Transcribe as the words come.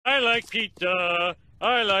I like pizza.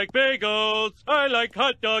 I like bagels. I like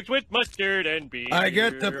hot dogs with mustard and beer. I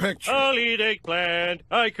get the picture. I'll eat eggplant.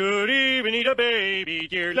 I could even eat a baby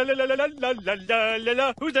deer. La la la la la la la la la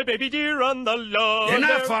la. Who's that baby deer on the lawn?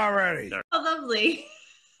 Enough already. Oh, lovely.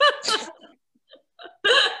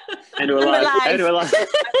 And we're live. And we're live.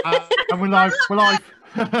 And we're live. We're live.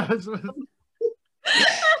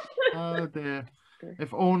 Oh dear.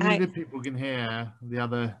 If only the people can hear the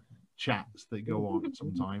other chats that go on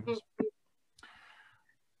sometimes.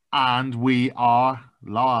 And we are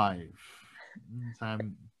live.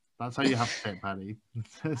 That's how you have to say it, Paddy.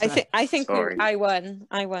 I think Sorry. I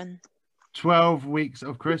won. 12 weeks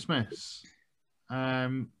of Christmas.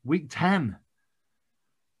 Week 10.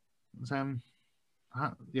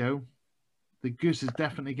 The goose is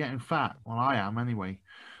definitely getting fat. Well, I am anyway.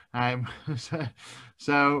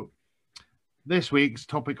 So this week's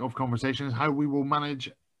topic of conversation is how we will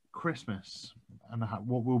manage Christmas and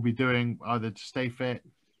what we'll be doing either to stay fit,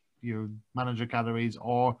 manage your calories,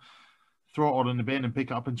 or throw it all in the bin and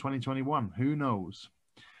pick it up in 2021. Who knows?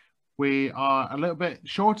 We are a little bit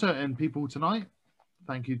shorter in people tonight.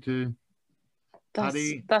 Thank you to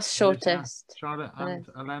Paddy, that's shortest. Lisa, Charlotte, and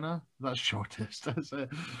Elena. That's shortest.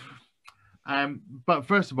 But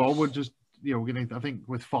first of all, we'll just we're gonna. I think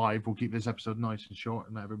with 5, we'll keep this episode nice and short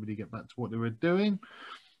and let everybody get back to what they were doing.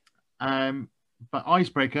 But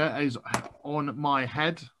icebreaker is on my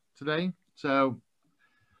head today. So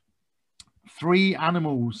 3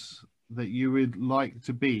 animals that you would like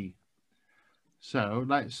to be. So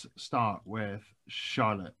let's start with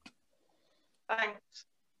Charlotte. Thanks.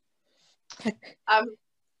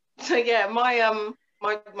 So yeah,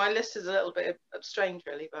 my list is a little bit strange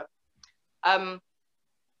really, but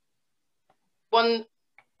one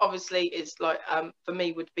obviously is like for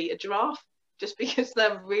me would be a giraffe, just because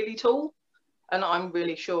they're really tall and I'm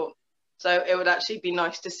really short. So it would actually be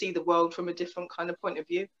nice to see the world from a different kind of point of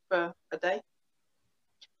view for a day.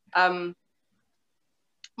 My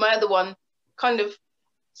other one, kind of,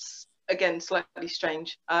 again, slightly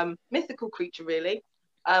strange. Mythical creature, really.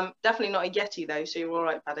 Definitely not a Yeti, though, so you're all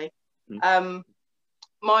right, Paddy.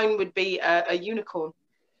 Mine would be a unicorn,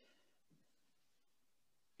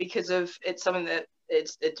 because of it's something that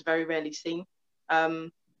it's very rarely seen.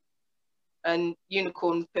 And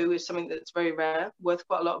unicorn poo is something that's very rare, worth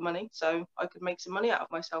quite a lot of money, so I could make some money out of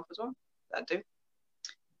myself as well. That'd do.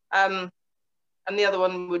 And the other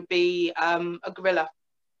one would be a gorilla.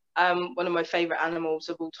 One of my favourite animals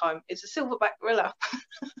of all time. It's a silverback gorilla.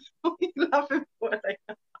 What are you laughing for?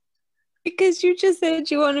 Because you just said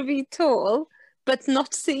you want to be tall, but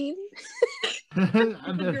not seen. And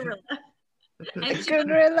Gorilla. A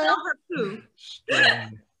gorilla.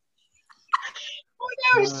 Oh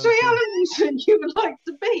no, it's 3 animals that you would like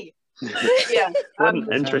to be. Yeah. What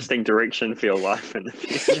an interesting direction for your life in the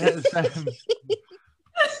future.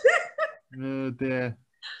 yes, oh dear.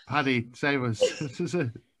 Paddy, save us.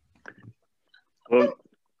 Well,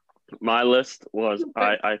 my list was,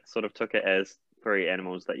 I sort of took it as 3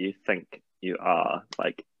 animals that you think you are,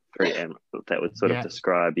 like 3 animals that would sort of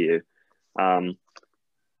describe you.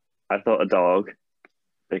 I thought a dog,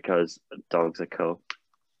 because dogs are cool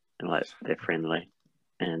and like they're friendly,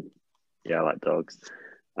 and yeah, I like dogs.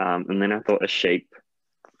 And then I thought a sheep,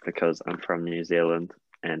 because I'm from New Zealand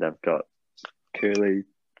and I've got curly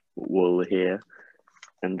wool hair.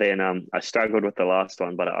 And then I struggled with the last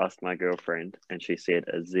one, but I asked my girlfriend and she said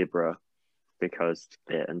a zebra, because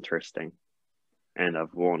they're interesting. And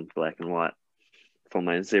I've worn black and white for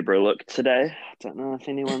my zebra look today. I don't know if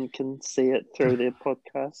anyone can see it through their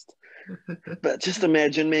podcast, but just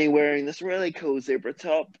imagine me wearing this really cool zebra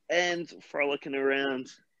top and frolicking around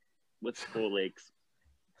with 4 legs.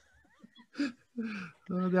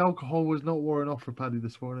 The alcohol was not wearing off for Paddy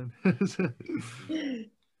this morning.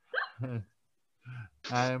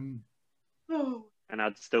 And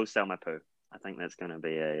I'd still sell my poo. I think that's going to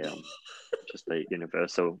be a just a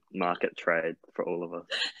universal market trade for all of us.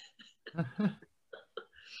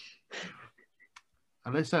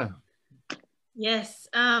 Alyssa. Yes.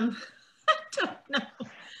 I don't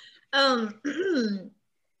know.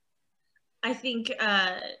 I think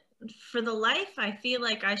for the life I feel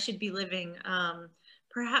like I should be living,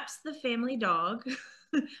 perhaps the family dog,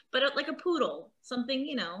 but like a poodle,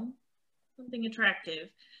 something, something attractive,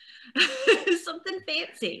 something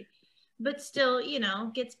fancy, but still,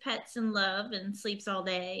 gets pets and love and sleeps all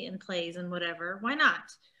day and plays and whatever. Why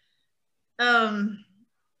not?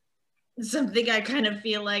 Something I kind of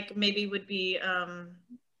feel like maybe would be a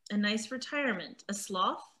nice retirement, a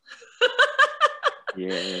sloth.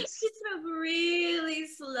 Yes. Just move really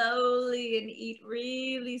slowly and eat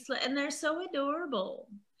really slow. And they're so adorable.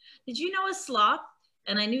 Did you know a sloth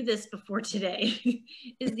and I knew this before today,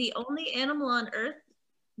 is the only animal on Earth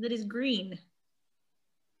that is green.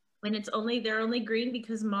 When they're only green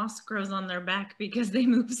because moss grows on their back because they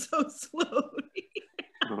move so slowly.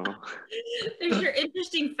 Oh. There's your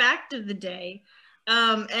interesting fact of the day.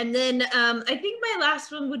 And then I think my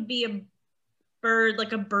last one would be a bird,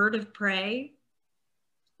 like a bird of prey,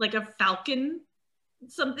 like a falcon,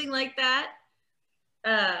 something like that.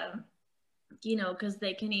 Because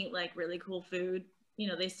they can eat like really cool food.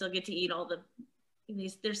 They still get to eat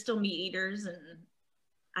they're still meat eaters, and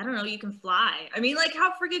I don't know, you can fly. I mean, like,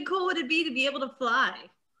 how freaking cool would it be to be able to fly?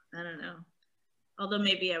 I don't know. Although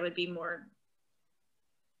maybe I would be more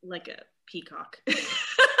like a peacock.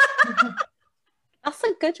 That's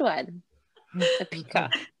a good one. A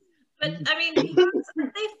peacock. But I mean, peacocks,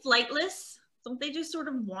 aren't they flightless? Don't they just sort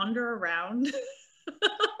of wander around?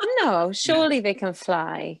 No, surely they can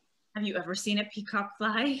fly. Have you ever seen a peacock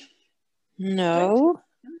fly? No.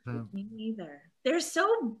 Me neither. They're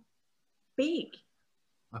so big.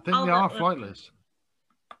 I think they are flightless.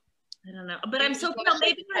 I don't know, but I'm so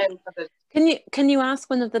Can you ask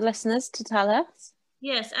one of the listeners to tell us?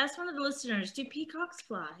 Yes, ask one of the listeners. Do peacocks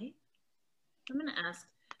fly? I'm gonna ask.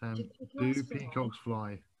 Do peacocks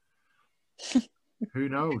fly? Who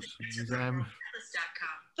knows?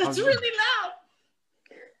 That's really loud.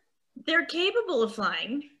 They're capable of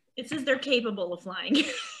flying. It says they're capable of flying.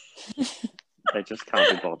 They just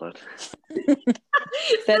can't be bothered.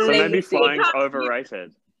 They're So maybe lazy. flying's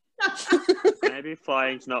overrated. Maybe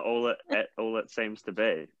flying's not all it seems to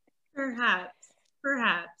be. Perhaps.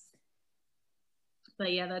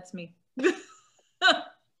 But yeah, that's me.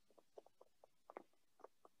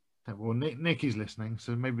 Well, Nikki's listening,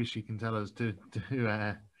 so maybe she can tell us do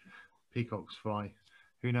peacocks fly.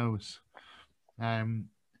 Who knows? Elena.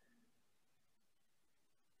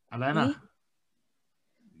 Me?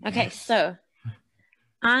 Okay, so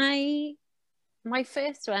my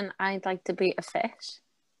first one, I'd like to be a fish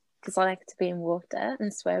because I like to be in water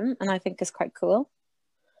and swim, and I think it's quite cool.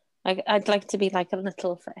 Like, I'd like to be like a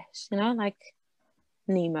little fish, like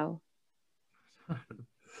Nemo.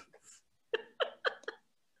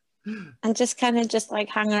 And just kind of just like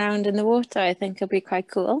hang around in the water, I think it'd be quite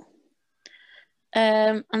cool.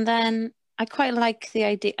 And then I quite like the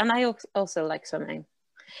idea, and I also like swimming.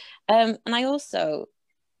 And I also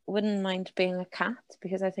wouldn't mind being a cat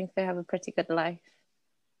because I think they have a pretty good life.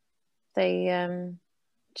 They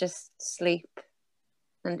just sleep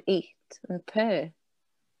and eat and purr.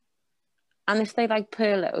 And if they like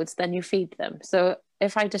purr loads, then you feed them. So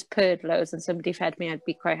if I just purred loads and somebody fed me, I'd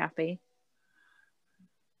be quite happy.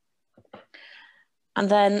 And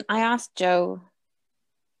then I asked Jo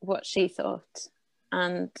what she thought,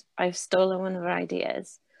 and I've stolen one of her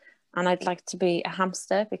ideas. And I'd like to be a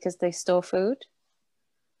hamster because they store food.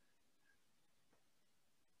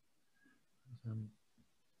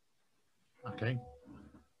 Okay.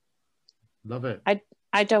 Love it.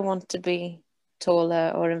 I don't want to be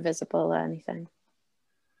taller or invisible or anything.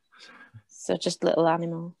 So just little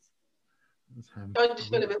animals. I just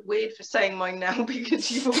feel a bit weird for saying mine now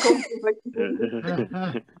because you've all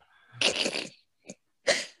gone.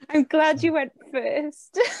 I'm glad you went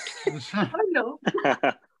first. I know.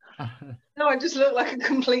 No, I just look like a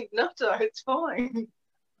complete nutter. It's fine.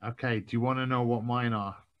 Okay, do you want to know what mine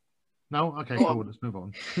are? No? Okay, cool. Let's move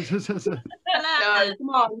on. No, come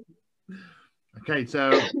on. Okay,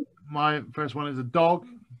 so my first one is a dog.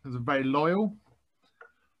 It's very loyal.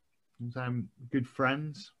 Good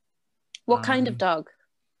friends. What kind of dog?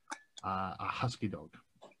 A husky dog.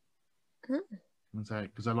 Hmm.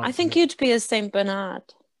 I think you'd be a Saint Bernard.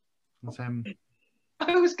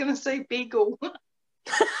 I was going to say beagle.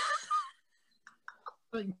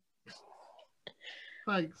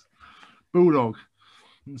 Thanks. Bulldog.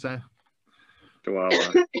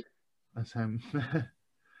 Chihuahua. That's him.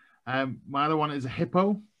 My other one is a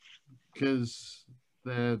hippo because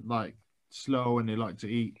they're like slow and they like to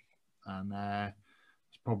eat, and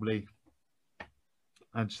it's probably,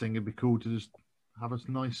 I just think it'd be cool to just have a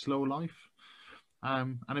nice slow life,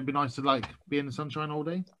 and it'd be nice to like be in the sunshine all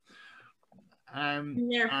day.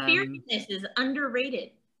 Their fierceness is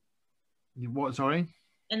underrated. What? Sorry.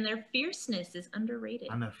 And their fierceness is underrated.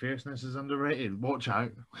 And their fierceness is underrated. Watch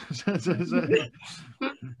out.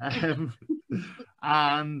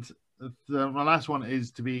 And my last one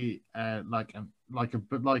is to be like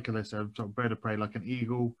this, a sort of bird of prey, like an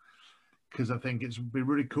eagle, because I think it's be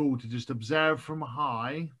really cool to just observe from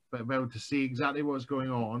high, but be able to see exactly what's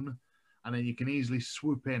going on, and then you can easily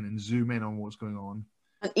swoop in and zoom in on what's going on.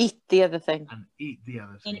 And eat the other thing. And eat the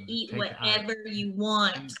other thing. And eat whatever you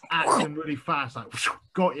want. And acting really fast, like,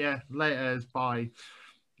 got you, later, bye.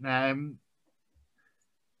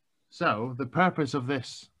 So the purpose of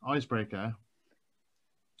this icebreaker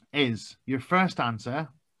is your first answer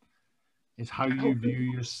is how you view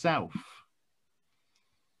yourself.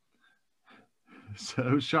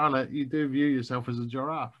 So Charlotte, you do view yourself as a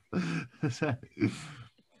giraffe. That's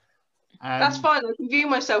fine. I can view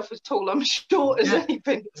myself as tall. I'm short as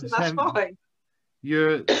anything, so that's fine.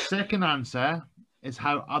 Your second answer is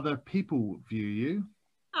how other people view you.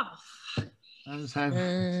 Oh, And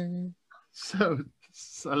so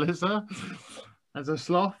Alyssa, as a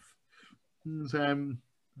sloth. And,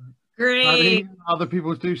 great. Paddy, other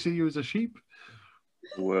people do see you as a sheep.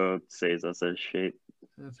 The world sees us as sheep.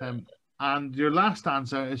 And your last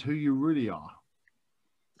answer is who you really are.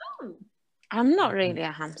 Oh. I'm not really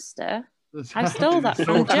a hamster. I stole that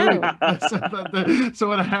from Joe. So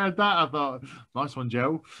when I heard that, I thought, nice one,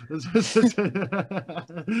 Joe. Well,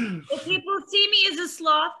 people see me as a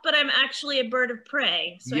sloth, but I'm actually a bird of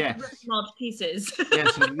prey. So I can rip them all to pieces.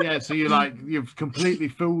 So you've completely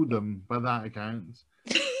fooled them by that account.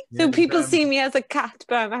 So people see me as a cat,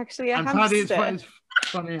 but I'm actually a and hamster. Paddy, it's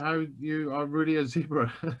funny how you are really a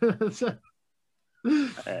zebra.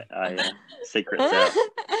 Secret out.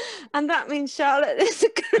 And that means Charlotte is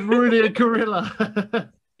really a gorilla.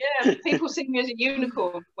 Yeah, people see me as a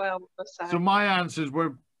unicorn. Well, that's sad. So my answers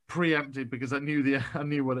were preempted because I knew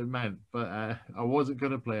what it meant, but I wasn't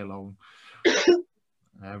going to play along.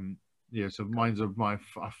 So mine's a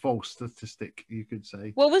false statistic, you could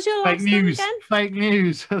say. What was your last news? one again? Fake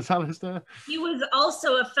news, Alistair. He was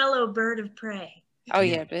also a fellow bird of prey. Oh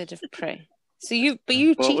yeah, bird of prey. So you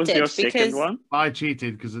cheated what was your second because one? I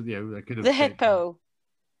cheated because I could have the hippo.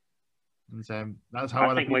 And that's how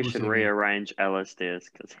I think we should rearrange Alistair's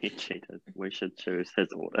because he cheated. We should choose his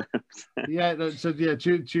order.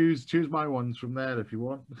 Choose my ones from there if you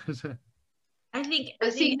want. I think.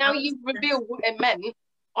 See, now you've revealed what it meant.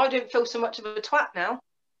 I don't feel so much of a twat now.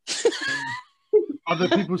 Other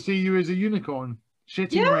people see you as a unicorn,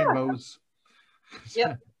 shitting rainbows.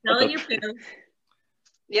 Yep. Telling your parents.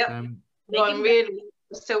 Yep. And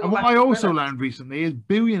what I also learned recently is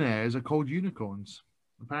billionaires are called unicorns,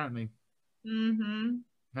 apparently. Mm-hmm.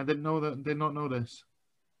 I didn't know that. Did not know this.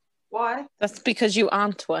 Why? That's because you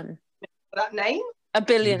aren't one. That name? A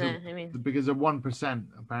billionaire, I mean. Because of 1%,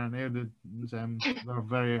 apparently. They're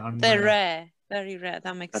very unrare. They're rare. Very rare.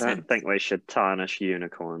 That makes sense. I don't think we should tarnish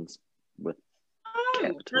unicorns with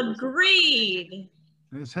capitalism. Agreed.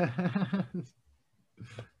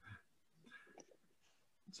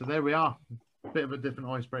 So there we are. A bit of a different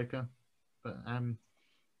icebreaker. But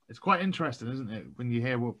it's quite interesting, isn't it? When you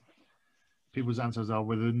hear what people's answers are,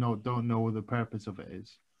 whether they don't know what the purpose of it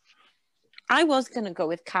is. I was going to go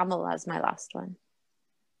with camel as my last one.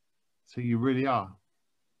 So you really are?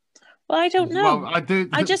 Well, I don't know. Well, I do.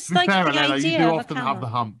 I just like the idea you do of often a camel. have the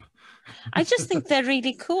hump. I just think they're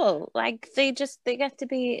really cool. Like they get to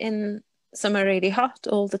be in somewhere really hot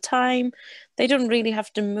all the time. They don't really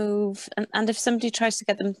have to move. And if somebody tries to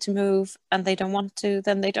get them to move and they don't want to,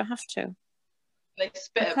 then they don't have to. They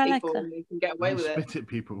spit at people and they can get away with it. Spit at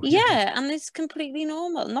people. Yeah, and it's completely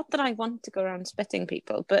normal. Not that I want to go around spitting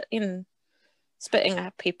people, but spitting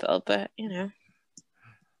at people, but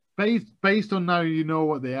Based on now you know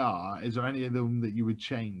what they are, is there any of them that you would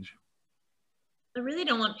change? I really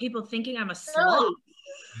don't want people thinking I'm a sloth.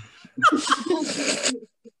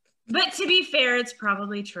 But to be fair, it's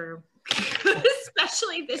probably true.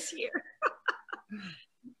 Especially this year.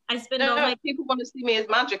 I spend all my people want to see me as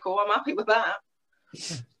magical. I'm happy with that.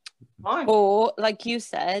 Fine. Or, like you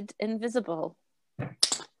said, invisible.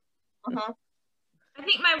 Uh-huh. I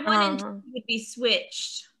think my one and two would be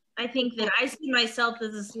switched. I think that I see myself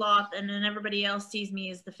as a sloth and then everybody else sees me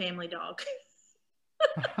as the family dog.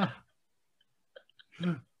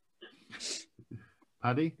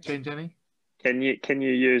 Paddy, change any? Can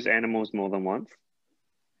you use animals more than once?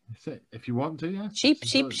 If you want to, yeah. Sheep.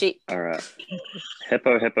 All right.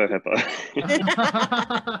 Hippo.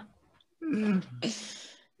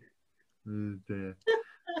 Oh dear.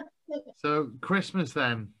 So Christmas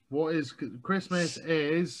then. What is Christmas?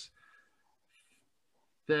 Is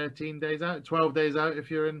 13 days out, 12 days out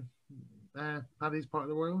if you're in Paddy's part of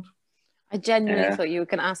the world. I genuinely thought you were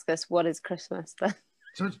going to ask us what is Christmas then.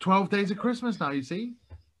 So it's 12 days of Christmas now, you see.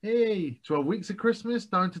 Hey, 12 weeks of Christmas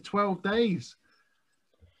down to 12 days.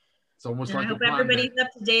 It's almost like I hope everybody's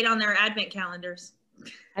up to date on their advent calendars.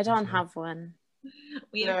 I don't have one.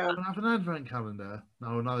 We don't have an advent calendar.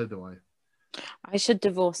 No, neither do I. I should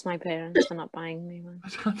divorce my parents for not buying me one. I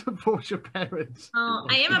can't divorce your parents. Oh,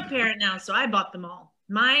 I am a parent now, so I bought them all.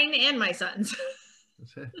 Mine and my son's.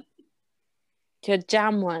 Your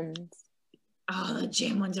jam ones. Oh, the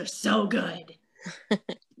jam ones are so good.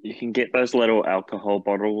 You can get those little alcohol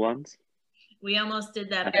bottle ones. We almost did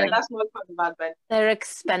that. Yeah, that's my kind of advent. They're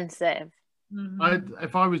expensive. Mhm.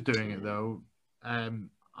 If I was doing it though,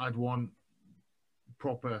 I'd want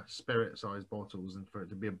proper spirit-sized bottles and for it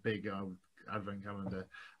to be a big advent calendar,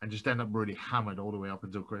 and just end up really hammered all the way up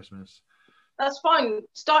until Christmas. That's fine.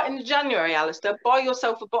 Start in January, Alistair. Buy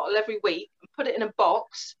yourself a bottle every week and put it in a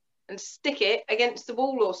box and stick it against the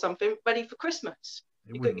wall or something, ready for Christmas.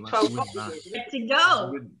 It You've got wouldn't your last. 12 It wouldn't bottles. last. Get to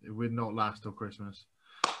go. It would not last till Christmas.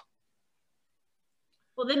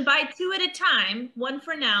 Well, then buy 2 at a time. 1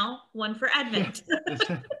 for now, 1 for Advent.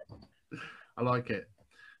 I like it.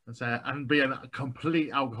 And be a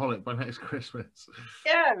complete alcoholic by next Christmas.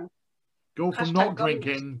 Yeah. Go from Hashtag not goals.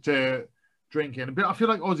 drinking to drinking. But I feel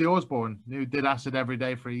like Ozzy Osbourne, who did acid every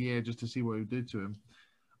day for a year just to see what it would do to him.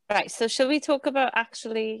 Right, so shall we talk about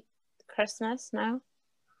actually Christmas now?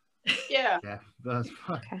 Yeah. Yeah, that's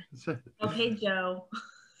fine. Okay. Okay, Joe.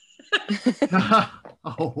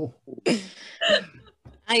 Oh,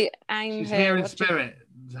 I'm she's here in watching- spirit,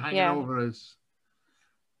 hanging Yeah. over us.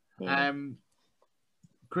 Yeah.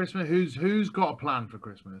 Christmas. Who's got a plan for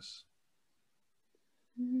Christmas?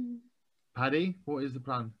 Paddy, what is the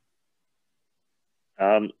plan?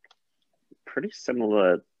 Pretty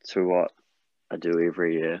similar to what I do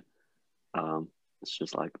every year. It's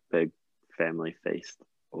just like a big family feast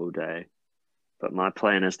all day. But my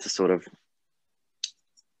plan is to sort of,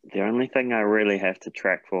 the only thing I really have to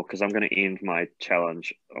track for, because I'm going to end my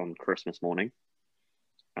challenge on Christmas morning.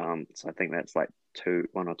 So I think that's like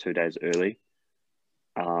 1 or 2 days early.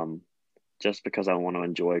 Just because I want to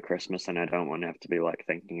enjoy Christmas and I don't want to have to be like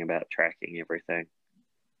thinking about tracking everything.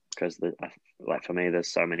 Because like for me,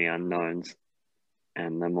 there's so many unknowns,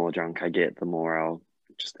 and the more drunk I get, the more I'll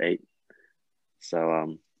just eat.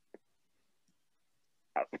 So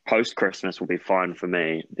post Christmas will be fine for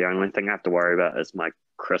me. The only thing I have to worry about is my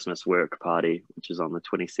Christmas work party, which is on the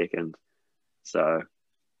 22nd. So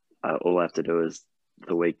all I have to do is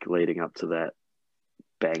the week leading up to that,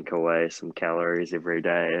 bank away some calories every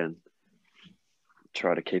day and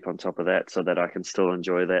try to keep on top of that so that I can still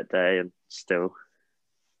enjoy that day and still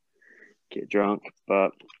get drunk.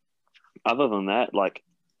 But other than that, like,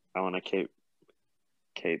 I want to keep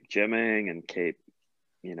gymming and keep,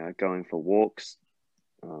 going for walks.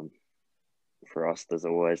 For us, there's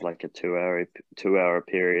always like a 2-hour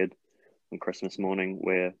period on Christmas morning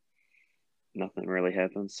where nothing really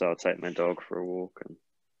happens. So I'll take my dog for a walk, and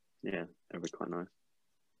yeah, it'll be quite nice.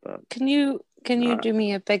 But Can you do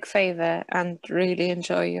me a big favour and really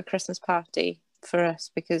enjoy your Christmas party for us,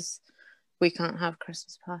 because we can't have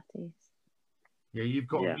Christmas parties. Yeah, you've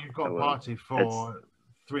got Yeah, a I will. party for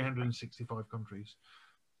 365 countries.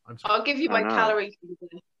 I'll give you my I know. calories.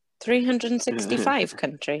 365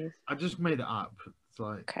 countries. I just made it up. It's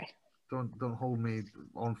like, Okay. don't hold me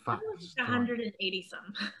on facts. 180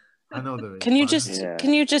 some. I know there is. Can you but just Yeah.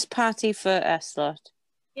 can you just party for us lot?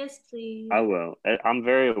 Yes, please. I will. I'm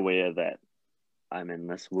very aware that I'm in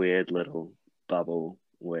this weird little bubble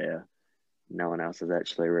where no one else is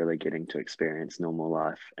actually really getting to experience normal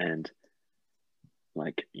life. And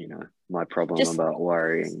like, my problem Just- about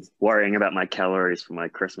worrying about my calories for my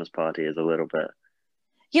Christmas party is a little bit.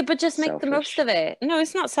 Yeah, but just make the most Selfish. of it. No,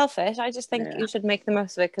 it's not selfish. I just think Yeah. you should make the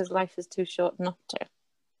most of it because life is too short not to.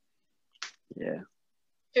 Yeah.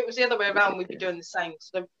 If it was the other way around, we'd be doing the same,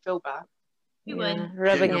 so don't feel bad. You Yeah, would.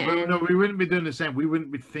 rubbing no, it but- in. no, we wouldn't be doing the same. We wouldn't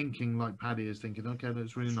be thinking like Paddy is thinking, okay,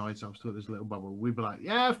 that's really nice. I've still got this little bubble. We'd be like,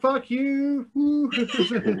 yeah, fuck you. Woo.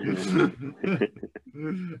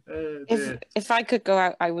 Dear. If I could go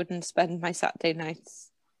out, I wouldn't spend my Saturday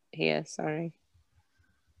nights here. Sorry.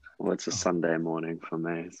 Well, it's a Sunday morning for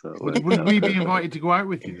me, so it Would works we out. be invited to go out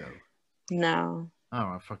with you though? No. All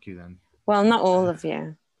right, fuck you then. Well, not all of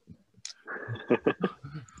you.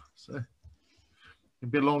 So,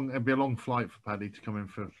 it'd be a long flight for Paddy to come in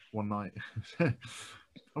for one night.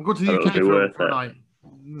 I'm going to the It'll UK be for worth a it. night.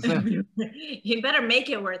 You better make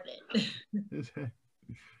it worth it.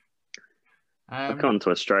 I've gone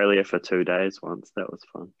to Australia for 2 days once. That was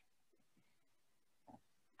fun.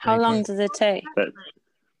 How Okay. long does it take? But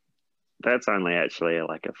that's only actually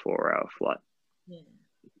like a 4-hour flight. Yeah.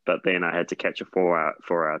 But then I had to catch a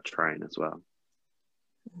 4-hour train as well.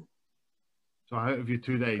 So out of your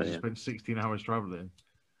 2 days, But you yeah. spent 16 hours traveling,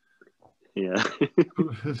 Yeah.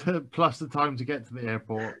 plus the time to get to the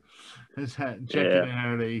airport, checking Yeah.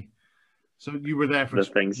 in early. So you were there for The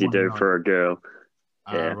things you one do night. for a girl.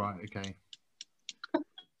 yeah. Right, okay.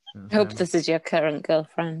 I hope this is your current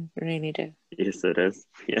girlfriend. Really do. Yes, it is.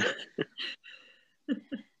 Yeah.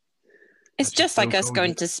 It's She's just like still us called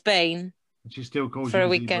going it. to Spain. She still calls For you a the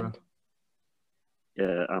weekend.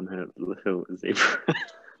 zebra. Yeah, I'm her little zebra.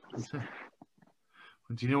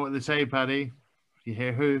 Do you know what they say, Paddy? If you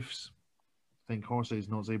hear hoofs, think horses,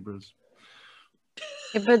 not zebras.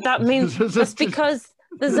 Yeah, but that means that's because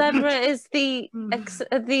the zebra is the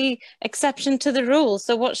exception to the rule.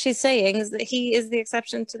 So what she's saying is that he is the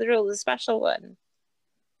exception to the rule, the special one.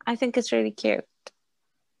 I think it's really cute.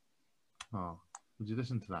 Oh, would you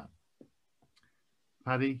listen to that?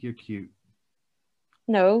 Paddy, you're cute.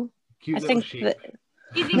 No, Cute I little think sheep. that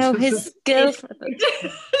no, his girlfriend.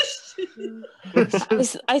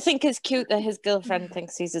 I think it's cute that his girlfriend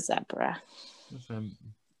thinks he's a zebra.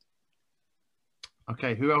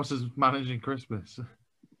 Okay, who else is managing Christmas?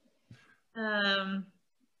 I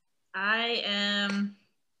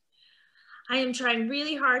am trying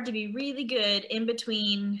really hard to be really good in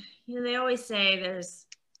between. You know, they always say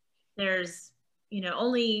there's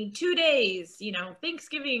only 2 days,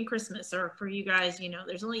 Thanksgiving and Christmas, or for you guys,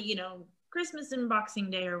 there's only, Christmas and Boxing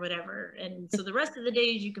Day or whatever. And so the rest of the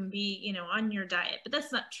days you can be, on your diet, but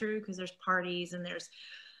that's not true because there's parties and there's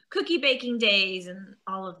cookie baking days and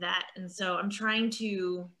all of that. And so I'm trying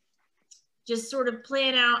to just sort of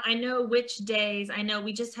plan out. I know which days. I know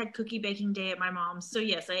we just had cookie baking day at my mom's. So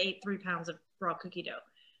yes, I ate 3 pounds of raw cookie dough.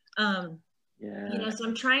 So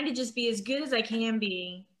I'm trying to just be as good as I can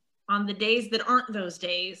be on the days that aren't those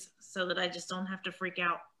days so that I just don't have to freak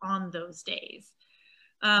out on those days.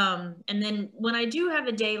 And then when I do have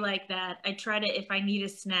a day like that, I try to, if I need a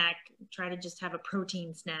snack, try to just have a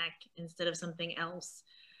protein snack instead of something else.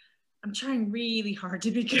 I'm trying really hard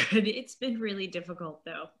to be good. It's been really difficult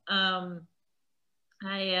though. I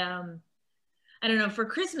don't know, for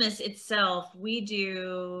Christmas itself, we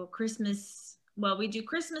do Christmas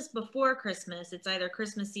before Christmas. It's either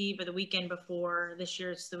Christmas Eve or the weekend before. This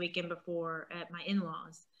year it's the weekend before at my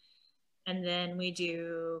in-laws. And then we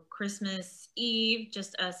do Christmas Eve,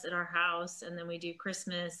 just us at our house. And then we do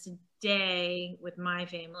Christmas Day with my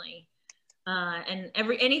family. And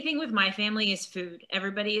anything with my family is food.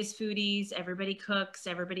 Everybody is foodies. Everybody cooks.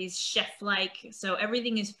 Everybody's chef-like. So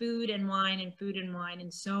everything is food and wine and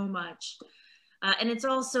so much. And it's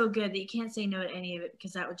all so good that you can't say no to any of it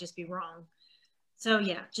because that would just be wrong. So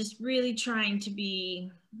yeah, just really trying to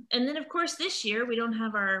be, and then of course this year we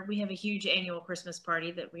have a huge annual Christmas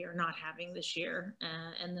party that we are not having this year.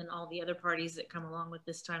 And then all the other parties that come along with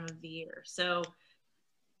this time of the year. So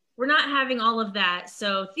we're not having all of that.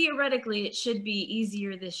 So theoretically it should be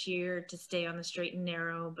easier this year to stay on the straight and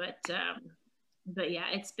narrow. But yeah,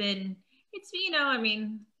 it's here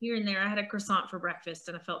and there. I had a croissant for breakfast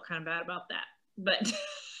and I felt kind of bad about that, but,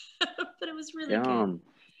 but it was really good.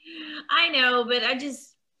 I know, but I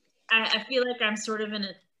feel like I'm sort of in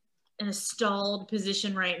a stalled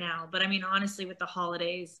position right now. But I mean, honestly, with the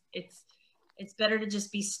holidays, it's better to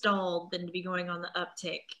just be stalled than to be going on the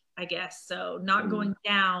uptick, I guess. So not going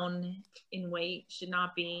down in weight should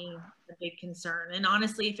not be a big concern. And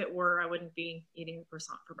honestly, if it were, I wouldn't be eating a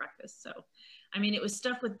croissant for breakfast. So, I mean, it was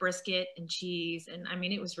stuffed with brisket and cheese, and I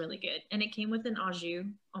mean, it was really good. And it came with an au jus.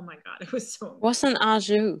 Oh my God, it was so amazing. What's an au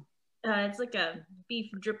jus? It's like a beef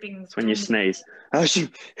dripping. It's when you sneeze. Oh,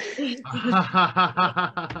 shoot. It's like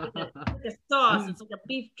a sauce. It's like a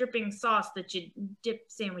beef dripping sauce that you dip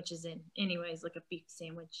sandwiches in. Anyways, like a beef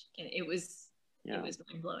sandwich. And it was mind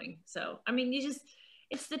blowing. So, I mean,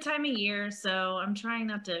 it's the time of year. So I'm trying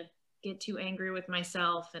not to get too angry with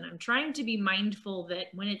myself. And I'm trying to be mindful that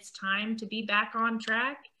when it's time to be back on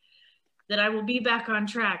track, that I will be back on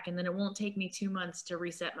track. And then it won't take me 2 months to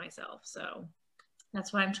reset myself. So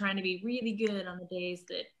that's why I'm trying to be really good on the days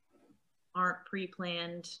that aren't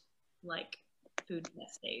pre-planned, like food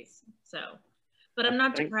fest days. So, but I'm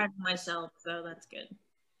not deprived of myself, so that's good.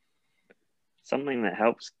 Something that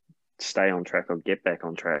helps stay on track or get back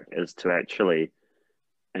on track is to actually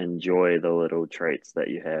enjoy the little treats that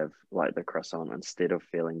you have, like the croissant, instead of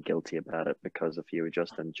feeling guilty about it. Because if you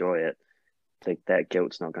just enjoy it, that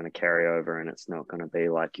guilt's not going to carry over, and it's not going to be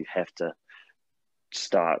like you have to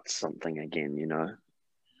start something again,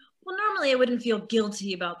 Well, normally I wouldn't feel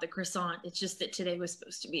guilty about the croissant. It's just that today was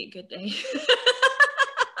supposed to be a good day.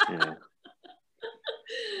 Yeah.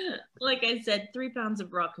 Like I said, 3 pounds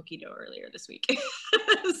of raw cookie dough earlier this week.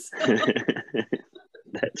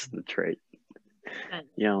 That's the treat.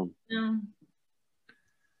 Yum.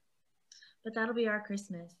 But that'll be our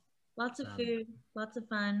Christmas. Lots of food, lots of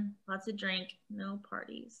fun, lots of drink, no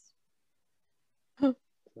parties.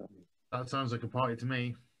 That sounds like a party to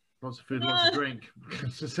me. Lots of food, lots of drink.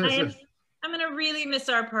 I'm going to really miss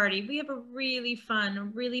our party. We have a really fun, a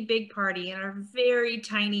really big party in our very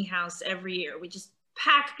tiny house every year. We just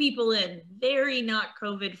pack people in, very not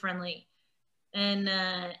COVID friendly. And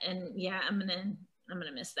yeah, I'm I'm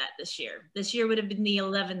gonna miss that this year. This year would have been the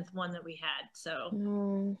 11th one that we had.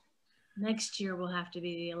 So next year will have to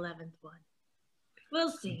be the 11th one. We'll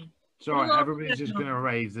see. It's all right. Well, Everybody's just going to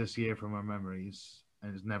erase this year from our memories,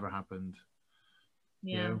 and it's never happened.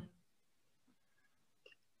 Yeah. You know?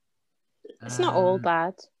 It's not all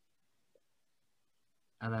bad.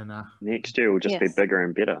 Elena, Next year will just be Yes. bigger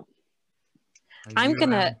and better. I'm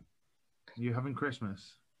gonna- You having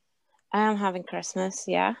Christmas? I am having Christmas,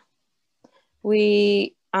 yeah.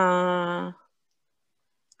 We are.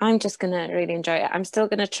 I'm just gonna really enjoy it. I'm still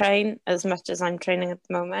gonna train as much as I'm training at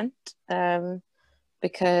the moment,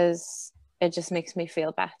 because it just makes me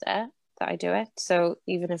feel better that I do it. So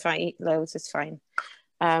even if I eat loads, it's fine.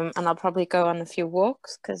 And I'll probably go on a few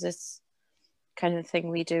walks because it's kind of thing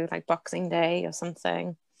we do like Boxing Day or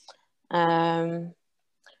something. And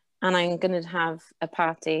I'm gonna have a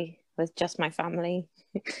party with just my family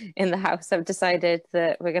in the house. I've decided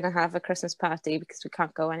that we're gonna have a Christmas party because we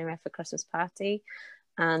can't go anywhere for Christmas party,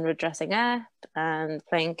 and we're dressing up and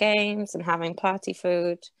playing games and having party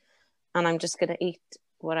food, and I'm just gonna eat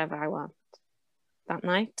whatever I want that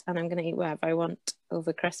night, and I'm gonna eat whatever I want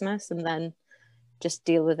over Christmas, and then just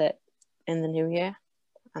deal with it in the new year,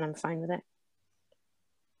 and I'm fine with it.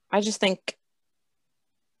 I just think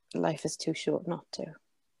life is too short not to.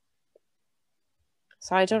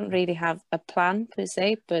 So I don't really have a plan per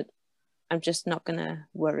se, but I'm just not going to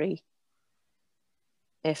worry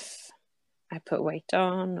if I put weight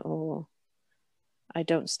on or I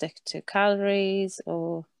don't stick to calories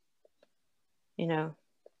or, you know.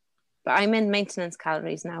 But I'm in maintenance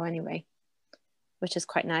calories now anyway, which is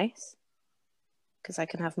quite nice because I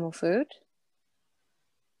can have more food.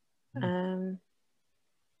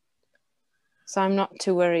 So I'm not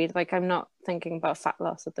too worried. Like, I'm not thinking about fat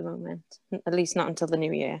loss at the moment, at least not until the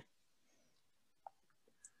new year.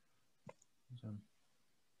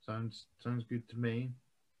 Sounds good to me.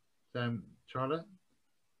 Charlotte?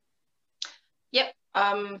 Yep.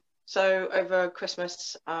 So over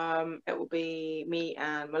Christmas, it will be me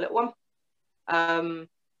and my little one.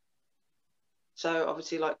 So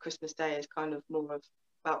obviously, like, Christmas Day is kind of more of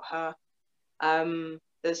about her.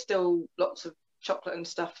 There's still lots of chocolate and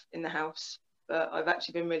stuff in the house, but I've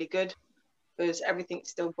actually been really good because everything's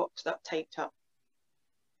still boxed up, taped up.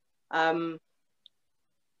 So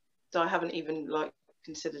I haven't even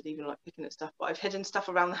considered picking at stuff, but I've hidden stuff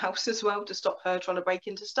around the house as well to stop her trying to break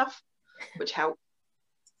into stuff, which helped.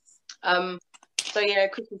 So yeah,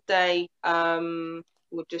 Christmas Day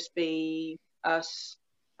would just be us,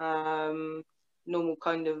 normal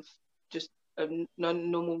kind of just a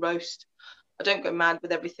normal roast. I don't go mad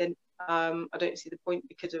with everything. I don't see the point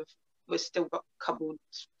because we've still got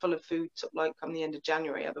cupboards full of food come the end of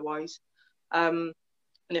January otherwise. And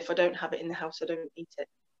if I don't have it in the house, I don't eat it.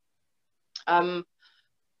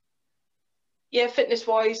 Yeah, fitness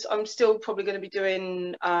wise, I'm still probably going to be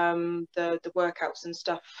doing the workouts and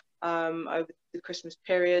stuff over the Christmas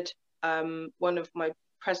period. One of my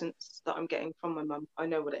presents that I'm getting from my mum, I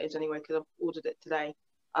know what it is anyway because I've ordered it today,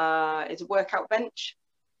 is a workout bench.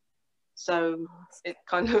 So it's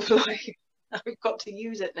kind of like I've got to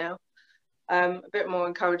use it now. A bit more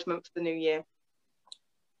encouragement for the new year.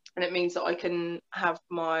 And it means that I can have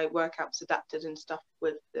my workouts adapted and stuff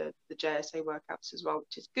with the JSA workouts as well,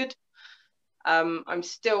 which is good. I'm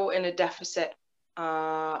still in a deficit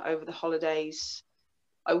over the holidays.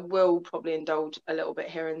 I will probably indulge a little bit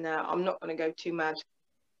here and there. I'm not going to go too mad.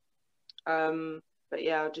 But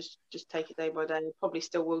yeah, I'll just take it day by day. I probably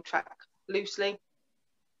still will track loosely.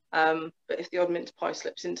 But if the odd mince pie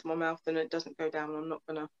slips into my mouth and it doesn't go down, I'm not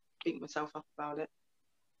going to beat myself up about it.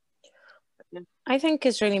 But, yeah. I think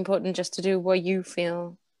it's really important just to do what you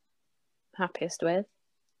feel happiest with.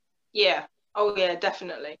 Yeah. Oh yeah,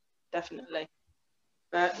 definitely.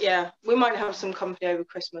 But yeah, we might have some company over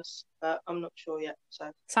Christmas, but I'm not sure yet.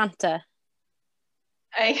 So Santa.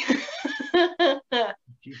 Hey.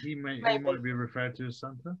 He might be referred to as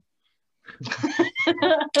Santa.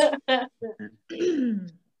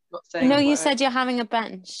 Not saying No, you what- said you're having a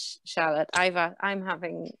bench, Charlotte. I'm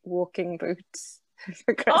having walking boots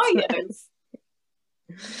for Christmas.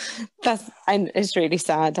 Oh yeah. It's really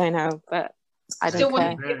sad, I know, but I Still don't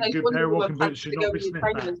care. wouldn't- Good pair of walking boots should not be sniffed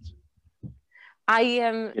at. I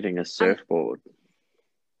am. Getting a surfboard.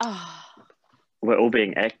 Oh, We're all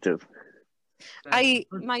being active. my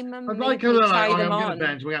mum I'd made like me to try I'm them getting a on.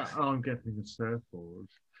 bench. I'm getting a surfboard.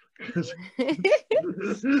 I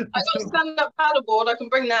got a stand-up paddleboard. I can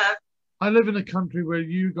bring that. I live in a country where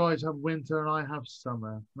you guys have winter and I have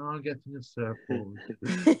summer. And I'm getting a surfboard.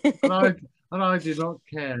 and I do not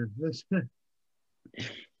care.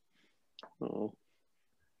 Oh.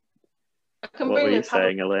 I can What bring were a you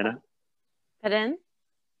saying, paddleboard. Elena? Pardon?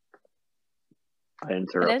 I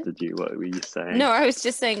interrupted you. What were you saying? No, I was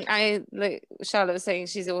just saying, Charlotte was saying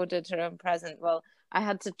she's ordered her own present. Well, I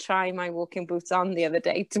had to try my walking boots on the other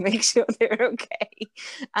day to make sure they were okay.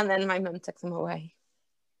 And then my mum took them away.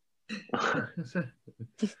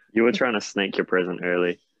 You were trying to sneak your present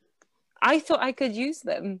early. I thought I could use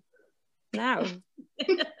them now.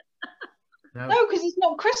 No. No, because it's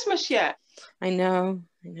not Christmas yet. I know.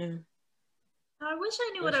 I wish I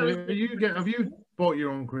knew what So I was have you bought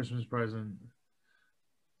your own Christmas present?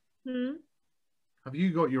 Hmm? Have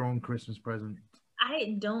you got your own Christmas present?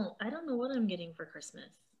 I don't know what I'm getting for Christmas.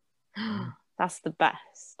 That's the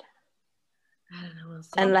best. I don't know. We'll see.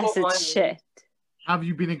 Unless bought it's mine. shit. Have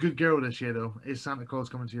you been a good girl this year, though? Is Santa Claus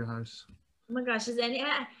coming to your house? Oh my gosh,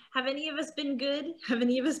 have any of us been good? Have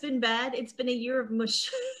any of us been bad? It's been a year of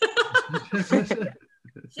mush.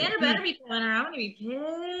 Santa better be coming or I'm gonna be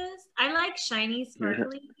pissed. I like shiny,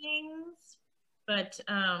 sparkly things, but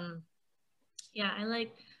yeah, I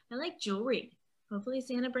like jewelry. Hopefully,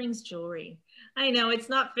 Santa brings jewelry. I know it's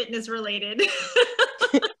not fitness related.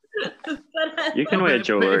 But You can wear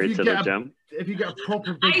jewelry to the gym. If you get a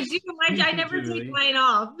proper big I do. I piece of never jewelry. take mine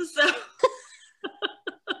off. So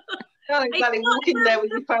Can't exactly I walk in thought there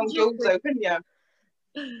with your phone jewels open, yeah.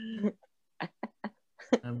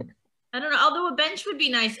 I don't know. Although a bench would be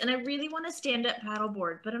nice, and I really want a stand-up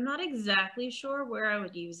paddleboard, but I'm not exactly sure where I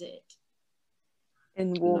would use it.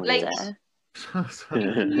 In water. Lakes. Lake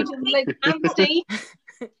and the sea.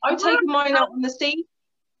 I'm taking mine out on the sea.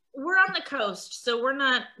 We're on the coast, so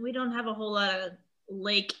we don't have a whole lot of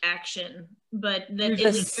lake action, but that The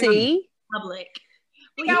is sea? public.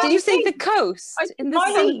 Well, Yeah, yeah, Did you say the coast? I In took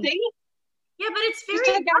mine on the the sea? sea. yeah, but it's Just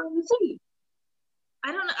very take it out on the sea.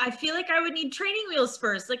 I don't know. I feel like I would need training wheels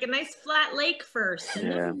first, like a nice flat lake first, and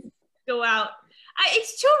Yeah. then go out.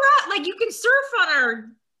 It's too rough. Like you can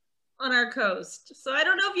surf on our coast, so I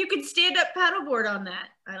don't know if you could stand up paddleboard on that.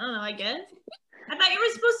 I don't know. I guess I thought you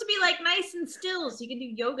were supposed to be like nice and still, so you can do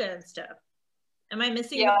yoga and stuff. Am I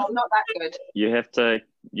missing? Yeah, not that good.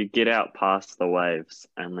 You get out past the waves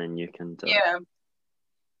and then you can do it. Yeah.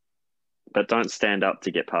 But don't stand up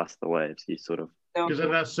to get past the waves. You sort of No. Because of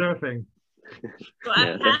that surfing. So I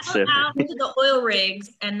Yeah, that's paddle it. out to the oil rigs,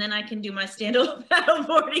 and then I can do my stand-up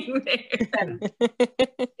paddleboarding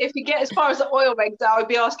there. If you get as far as the oil rigs, I would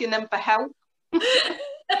be asking them for help.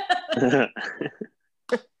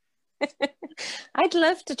 I'd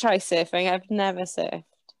love to try surfing. I've never surfed.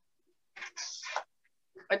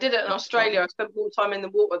 I did it in Australia. I spent more time in the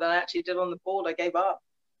water than I actually did on the board. I gave up.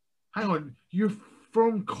 Hang on, you're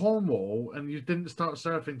from Cornwall and you didn't start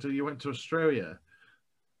surfing until you went to Australia.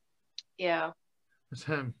 Yeah. That's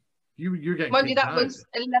him. You're getting Mind you, kicked that out. was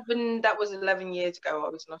 11. That was 11 years ago. I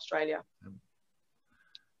was in Australia.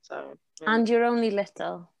 So. Yeah, And you're only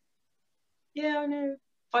little. yeah I know.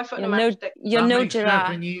 5 foot You're and a no, matchstick. you're That no makes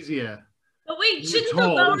giraffe. surfing easier. But wait, You're shouldn't the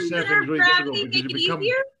tall, lower surfing's center of really gravity difficult make it because you become-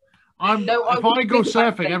 easier? No, I If I wouldn't go think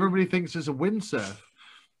about surfing, it. everybody thinks it's a windsurf,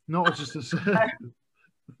 not just a surf.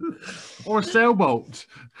 Or a sailboat.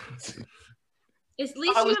 At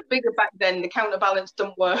least I you was have bigger back then. The counterbalance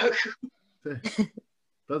didn't work.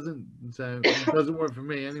 Doesn't work for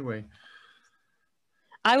me anyway.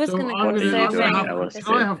 I was So going to I'm go gonna- I'm gonna surfing. have- this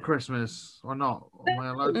Can I year. have Christmas or not? Am I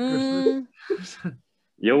allowed Mm, Christmas?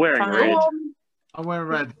 You're wearing Fine. red, I'm wearing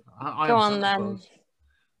red. I Go am on Santa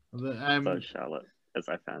then. Claus. so Charlotte, as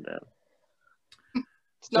I found out.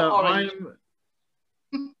 It's not So orange.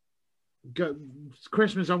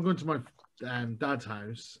 Christmas. I'm going to my dad's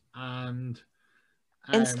house and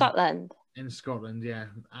in Scotland. In Scotland, yeah.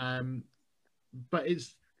 But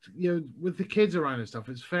it's with the kids around and stuff,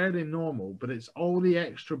 it's fairly normal. But it's all the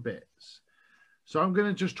extra bits. So I'm going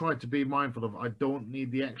to just try to be mindful of. I don't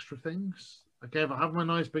need the extra things. Okay, if I have my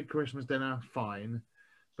nice big Christmas dinner, fine.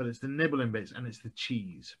 But it's the nibbling bits and it's the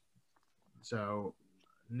cheese. So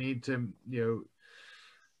need to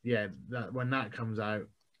that when that comes out,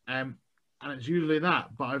 and it's usually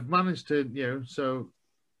that. But I've managed to so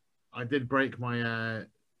I did break my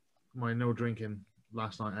my no drinking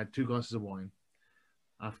last night. I had 2 glasses of wine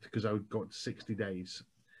because I got 60 days,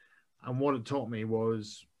 and what it taught me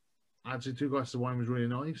was actually 2 glasses of wine was really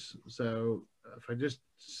nice. So if I just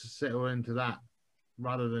settle into that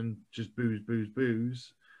rather than just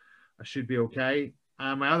booze, I should be okay.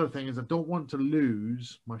 My other thing is I don't want to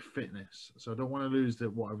lose my fitness. So I don't want to lose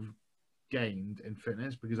what I've gained in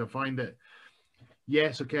fitness, because I find that,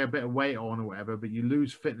 yes, okay, a bit of weight on or whatever, but you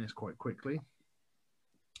lose fitness quite quickly.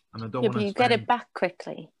 And I don't want But to you get it back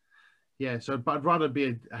quickly. Yeah, but I'd rather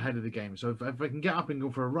be ahead of the game. So if I can get up and go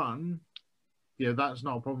for a run, that's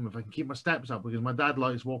not a problem. If I can keep my steps up, because my dad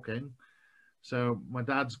likes walking. So my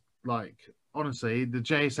dad's like honestly, the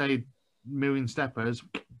JSA million steppers,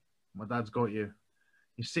 my dad's got you.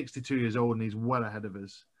 He's 62 years old and he's well ahead of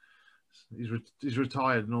us. He's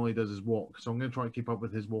retired and all he does is walk. So I'm going to try to keep up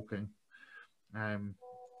with his walking.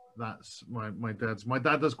 That's my dad's. My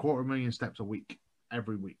dad does 250,000 steps a week,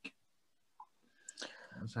 every week.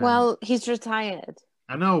 Well, he's retired.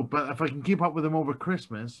 I know, but if I can keep up with him over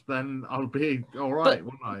Christmas, then I'll be all right,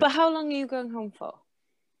 won't I? But how long are you going home for?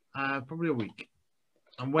 Probably a week.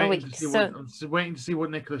 I'm waiting to see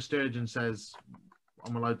what Nicola Sturgeon says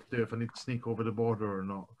I'm allowed to do, if I need to sneak over the border or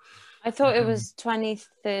not. I thought it was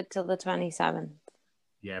 23rd till the 27th.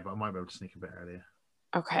 Yeah, but I might be able to sneak a bit earlier.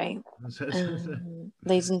 Okay.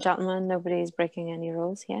 Ladies and gentlemen, nobody is breaking any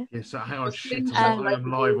rules here. Yeah, so hang on, shit,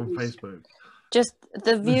 I'm live on Facebook. Just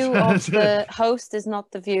the view of the host is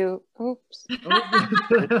not the view. Oops. The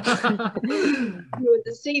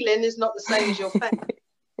ceiling is not the same as your face.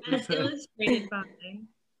 As illustrated by.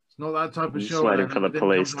 It's not that type of I'm show. just waiting for the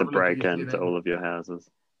police to break into all of your houses.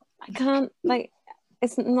 I can't,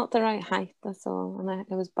 it's not the right height, that's all. And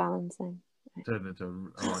it was balancing. Turned into a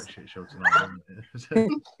right shit show tonight,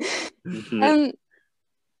 didn't it?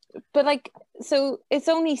 But so it's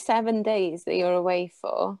only 7 days that you're away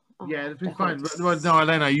for. Yeah, it'd be fine. Well, no,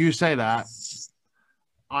 Elena, you say that.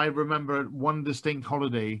 I remember one distinct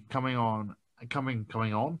holiday coming home,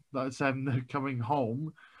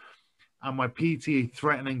 and my PT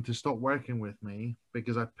threatening to stop working with me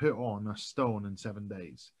because I put on a stone in 7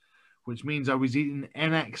 days, which means I was eating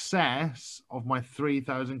in excess of my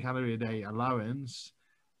 3,000 calorie a day allowance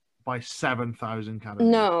by 7,000 calories.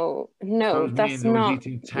 No, that's not.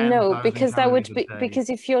 No, because that would be, because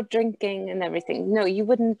if you're drinking and everything, no, you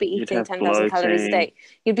wouldn't be eating 10,000 calories a day.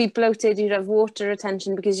 You'd be bloated, you'd have water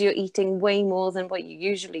retention because you're eating way more than what you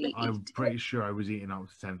usually eat. I'm pretty sure I was eating up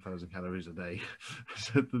to 10,000 calories a day.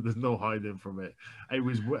 So there's no hiding from it. It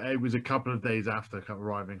was a couple of days after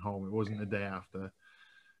arriving home. It wasn't the day after.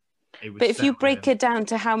 But if you break it down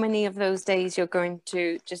to how many of those days you're going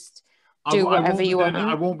to just do whatever you want.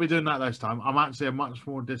 I won't be doing that this time. I'm actually much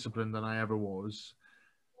more disciplined than I ever was.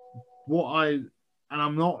 I'm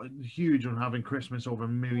not huge on having Christmas over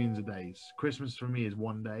millions of days. Christmas for me is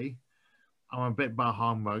 1 day. I'm a bit bah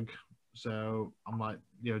humbug, so I'm like,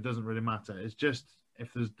 it doesn't really matter. It's just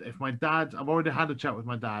if my dad, I've already had a chat with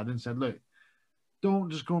my dad and said, look,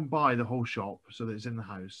 don't just go and buy the whole shop so that it's in the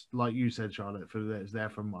house, like you said, Charlotte, it's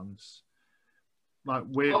there for months. Like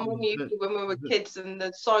when we were kids, and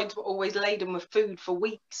the sides were always laden with food for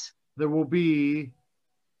weeks. There will be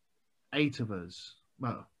 8 of us.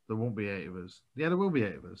 Well, there won't be 8 of us. Yeah, there will be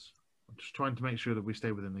 8 of us. I'm just trying to make sure that we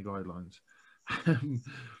stay within the guidelines.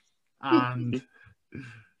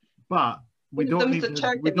 But we don't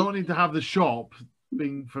need to have the shop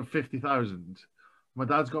being for 50,000. My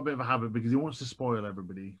dad's got a bit of a habit because he wants to spoil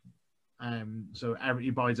everybody. So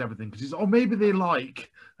he buys everything because he's maybe they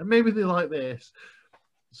like this.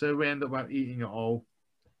 So we end up eating it all.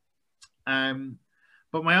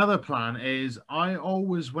 But my other plan is I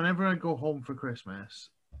always, whenever I go home for Christmas,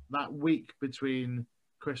 that week between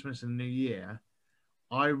Christmas and New Year,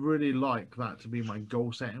 I really like that to be my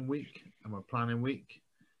goal setting week and my planning week.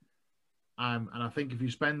 And I think if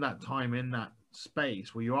you spend that time in that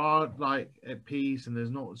space where you are at peace and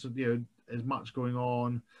there's not as much going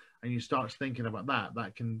on, and you start thinking about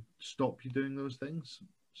that can stop you doing those things.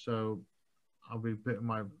 So I'll be putting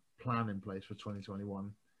my plan in place for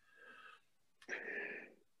 2021.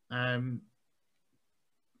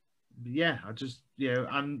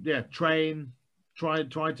 Train,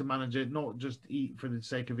 try to manage it, not just eat for the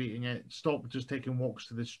sake of eating it. Stop just taking walks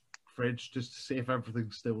to the fridge just to see if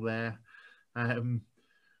everything's still there. And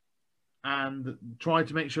try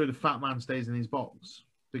to make sure the fat man stays in his box,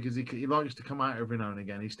 because he likes to come out every now and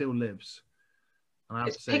again. He still lives. And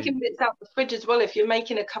it's picking bits out the fridge as well. If you're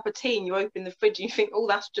making a cup of tea and you open the fridge and you think, oh,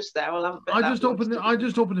 that's just there, I'll have a bit I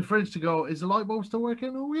just open the fridge to go, is the light bulb still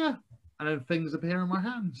working? Oh yeah. And then things appear in my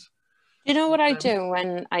hands. Do you know what I do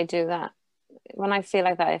when I do that? When I feel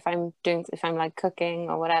like that, if I'm like cooking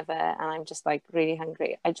or whatever and I'm just like really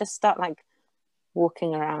hungry, I just start like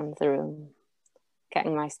walking around the room,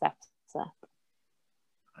 getting my steps up.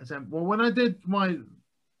 Well, when I did my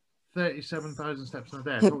 37,000 steps in a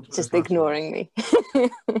day, I talked about just ignoring me.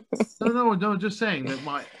 No, just saying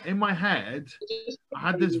that in my head, I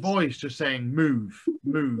had this voice just saying, move,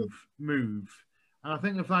 move, move. And I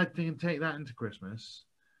think if I can take that into Christmas,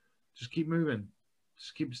 just keep moving,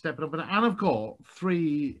 just keep stepping up. And I've got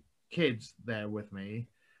 3 kids there with me,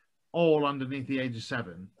 all underneath the age of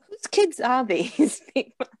 7. Whose kids are these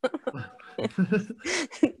people? You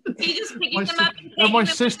just picking them up and They're my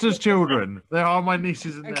sister's children. They are my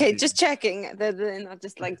nieces and Okay, nephews. just checking. They're not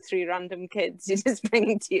just like 3 random kids you just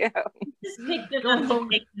bring to your home. Just pick them No, up no.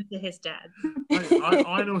 and take them to his dad.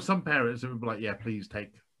 I know some parents who would be like, yeah, please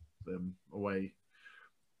take them away.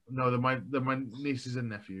 No, they're my nieces and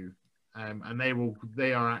nephew, and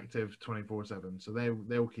they are active 24/7, so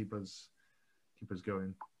they'll keep us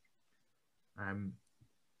going.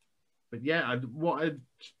 But yeah,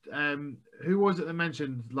 who was it that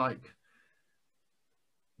mentioned like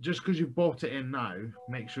just because you bought it in now,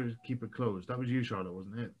 make sure to keep it closed? That was you, Charlotte,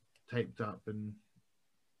 wasn't it? Taped up and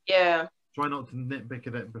Yeah. try not to nitpick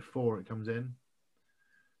at it before it comes in.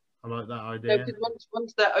 I like that No, idea. because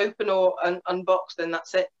once they're open or unboxed, then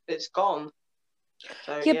that's it. It's gone.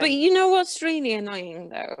 So, Yeah, but you know what's really annoying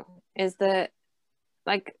though is that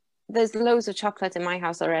like there's loads of chocolate in my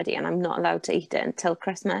house already, and I'm not allowed to eat it until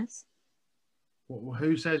Christmas.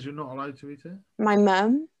 Who says you're not allowed to eat it? My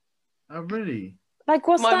mum. Oh, really? Like,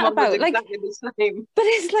 what's my that mum was about? Like, exactly the same. but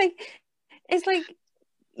it's like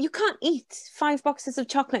you can't eat 5 boxes of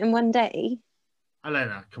chocolate in one day.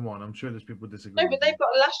 Elena, come on. I'm sure there's people disagree. No, but with they've you.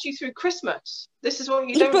 got to last you through Christmas. This is what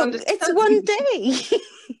you Yeah, don't but understand. it's one day.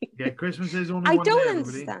 Yeah, Christmas is only I one day, don't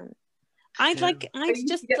everybody. understand. Yeah. I'd you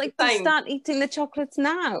just get the like to same. start eating the chocolates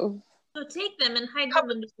now. So take them and hide them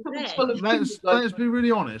under the Cupboards bed. full of Let's food, like- let's be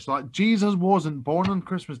really honest. Like Jesus wasn't born on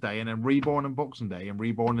Christmas Day and then reborn on Boxing Day and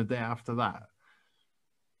reborn the day after that.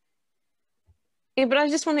 Yeah, but I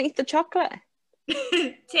just want to eat the chocolate.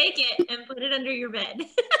 Take it and put it under your bed.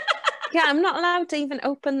 Yeah, I'm not allowed to even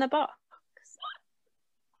open the box.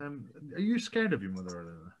 Are you scared of your mother,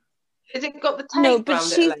 Elena? Has it got the tape No, but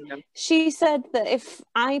around it, Elena? she said that if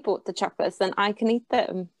I bought the chocolates, then I can eat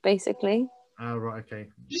them, basically. Oh, right, okay.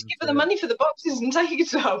 Just give her the money for the boxes and take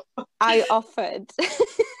yourself. I offered.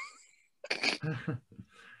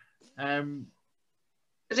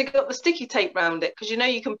 Has it got the sticky tape round it? Because you know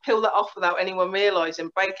you can peel that off without anyone realising,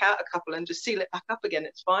 break out a couple and just seal it back up again.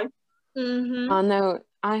 It's fine. Mm-hmm. Oh no,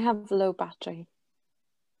 I have low battery.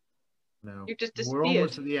 No, You've just we're disappeared.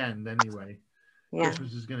 almost at the end anyway. Yeah.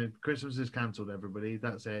 Christmas is cancelled, everybody.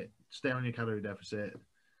 That's it. Stay on your calorie deficit.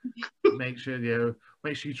 make sure you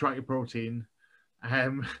track your protein.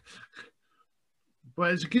 But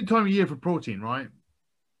it's a good time of year for protein, right?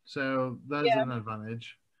 So that's an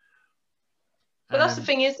advantage. But that's the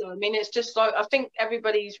thing is, though, I mean, it's just like, I think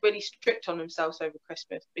everybody's really strict on themselves over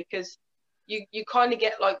Christmas because you kind of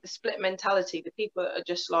get like the split mentality. The people that are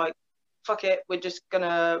just like, fuck it, we're just going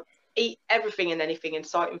to eat everything and anything in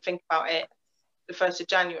sight and think about it the 1st of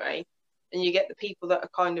January. And you get the people that are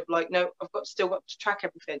kind of like, no, I've still got to track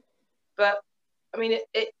everything. But I mean,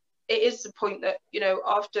 it is the point that, you know,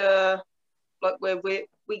 after like we're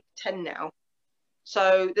week 10 now.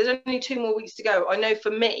 So there's only 2 more weeks to go. I know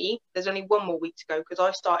for me, there's only 1 more week to go because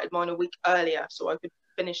I started mine a week earlier so I could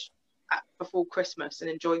finish before Christmas and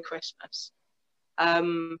enjoy Christmas.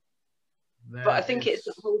 But I think it's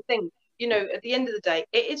the whole thing. You know, at the end of the day,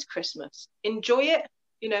 it is Christmas. Enjoy it.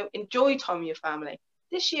 You know, enjoy time with your family.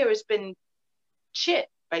 This year has been shit,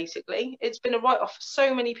 basically. It's been a write-off for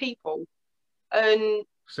so many people. And,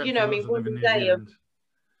 Except you know, I for mean, those that live in one New day of... Zealand.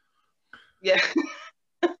 Yeah.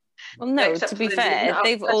 Well, no, Except to for be the fair, New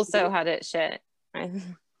they've Zealand also festival. had it shit.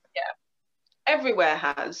 Everywhere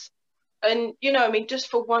has. And, you know, I mean, just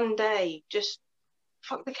for one day, just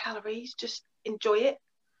fuck the calories, just enjoy it.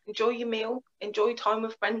 Enjoy your meal. Enjoy time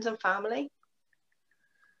with friends and family.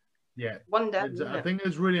 Yeah. One day. I think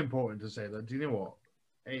it's really important to say that. Do you know what?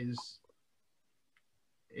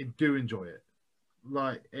 Do enjoy it.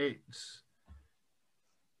 Like, it's...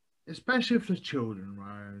 Especially if there's children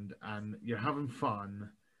around and you're having fun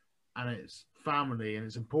and it's family and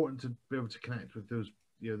it's important to be able to connect with those,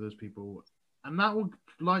 you know, those people. And that will,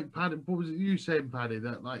 like, Paddy, what was it you saying, Paddy,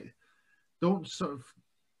 that, like, don't sort of,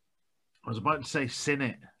 I was about to say sin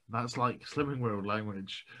it. That's like Slimming World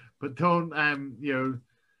language. But don't, you know,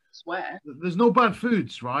 Swear. there's no bad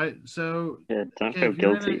foods, right? So Yeah, don't okay, feel if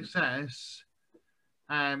you're in guilty. excess,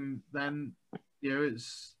 then, you know,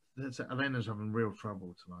 Elena's having real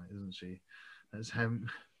trouble tonight, isn't she? It's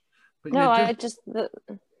but No, yeah, I just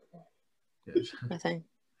yes. nothing.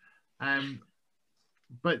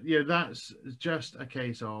 But yeah, that's just a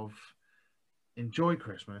case of enjoy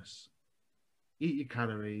Christmas, eat your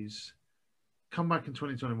calories, come back in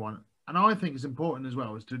 2021. And I think it's important as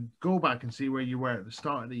well is to go back and see where you were at the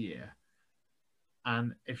start of the year.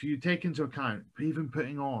 And if you take into account even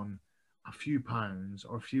putting on a few pounds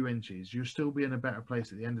or a few inches, you'll still be in a better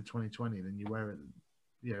place at the end of 2020 than you were at,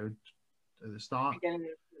 you know, at the start. Again,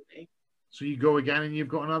 So you go again and you've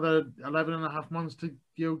got another 11 and a half months to,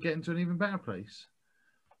 you know, get into an even better place.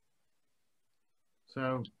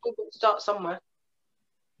 So we've got to start somewhere.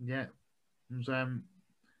 Yeah. It was,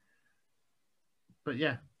 but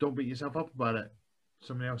yeah, don't beat yourself up about it.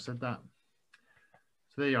 Somebody else said that.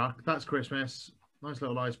 So there you are. That's Christmas. Nice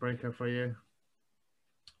little icebreaker for you.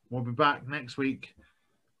 We'll be back next week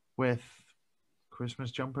with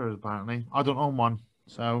Christmas jumpers, apparently. I don't own one,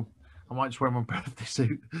 so I might just wear my birthday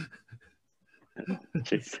suit.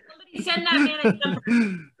 Jeez. Somebody send that man a jumper.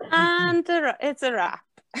 And it's a wrap.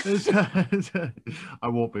 I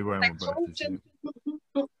won't be wearing my birthday suit.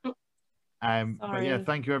 But yeah, Sorry.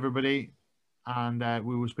 thank you, everybody. And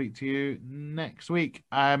we will speak to you next week.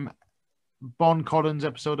 Bon Collins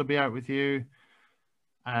episode will be out with you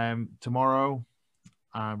tomorrow.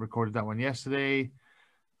 I recorded that one yesterday,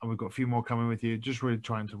 and we've got a few more coming with you. Just really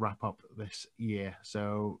trying to wrap up this year,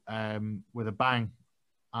 so with a bang.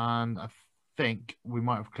 And I think we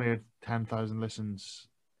might have cleared 10,000 listens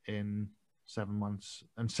in 7 months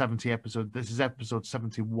and 70 episodes. This is episode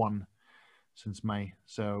 71 since May,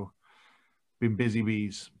 so been busy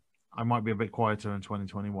bees. I might be a bit quieter in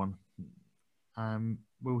 2021.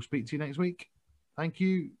 We'll speak to you next week. Thank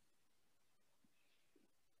you.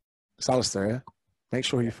 It's Alistair here. Make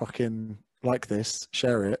sure you fucking like this,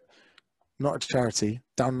 share it. Not a charity.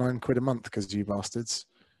 Down £9 a month because you bastards.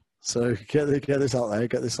 So get this out there.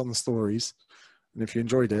 Get this on the stories. And if you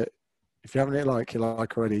enjoyed it, if you haven't hit like, you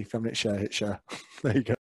like already. If you haven't hit share, hit share. There you go.